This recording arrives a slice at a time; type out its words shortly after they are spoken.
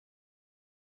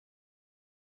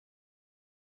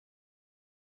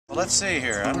Well, let's see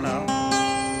here. I don't know.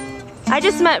 I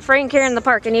just met Frank here in the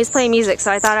park and he's playing music, so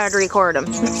I thought I'd record him.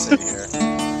 Let's see here.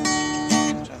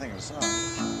 I'm trying to think of a song.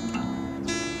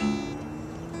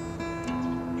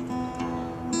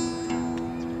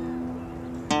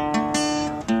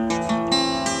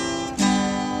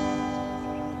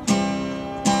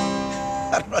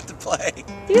 I don't know what to play.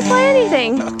 You can play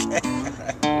anything. Okay.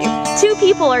 2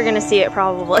 people are going to see it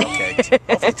probably. Okay.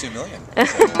 Hopefully 2 million.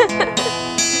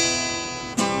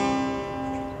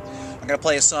 I'm gonna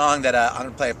play a song that I'm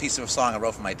gonna play a piece of a song I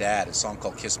wrote for my dad. A song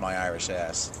called "Kiss My Irish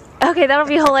Ass." Okay, that'll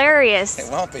be hilarious. It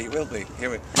won't be. It will be. Here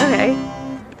we. Okay.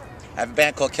 I have a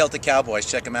band called Keltic Cowboys.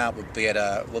 Check them out. We'll be at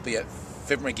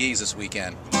Fib McGee's this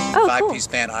weekend. Oh, 5-piece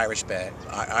band, Irish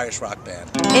rock band.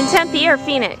 In Tempe or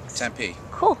Phoenix? Tempe.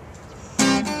 Cool.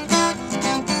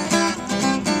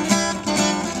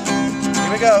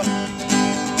 Here we go.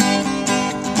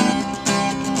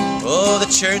 Oh,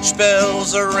 the church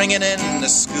bells are ringing in the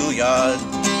schoolyard,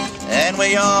 and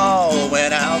we all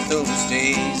went out those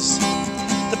days.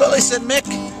 The bully said, "Mick,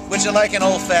 would you like an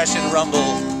old-fashioned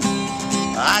rumble?"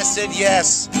 I said,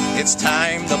 "Yes, it's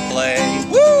time to play."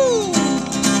 Woo!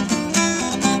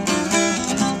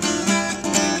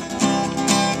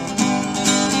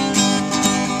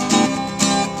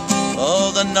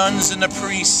 Oh, the nuns and the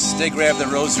priests, they grabbed the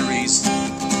rosaries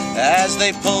as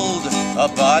they pulled our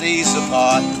bodies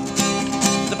apart.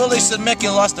 The bully said, "Mick,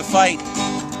 you lost a fight,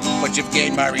 but you've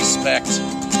gained my respect.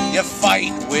 You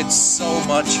fight with so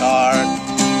much heart.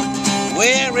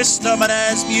 We're as stubborn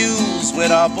as mules with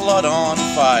our blood on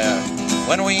fire.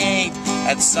 When we ain't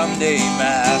at Sunday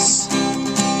Mass,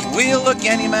 we'll look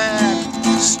any man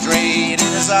straight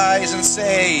in his eyes and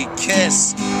say,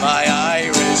 'Kiss my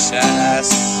Irish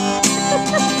ass.'"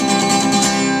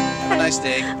 Have a nice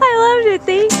day. I loved it,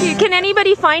 thank you. Can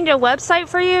anybody find a website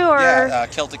for you? Or? Yeah,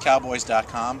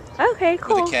 KelticCowboys.com. Okay,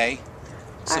 cool. With a K.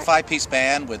 It's a 5-piece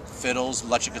band with fiddles,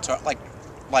 electric guitar, like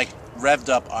revved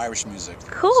up Irish music.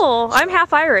 Cool. I'm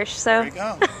half Irish, so. There you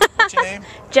go. What's your name?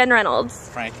 Jen Reynolds.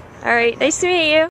 Frank. All right, nice to meet you.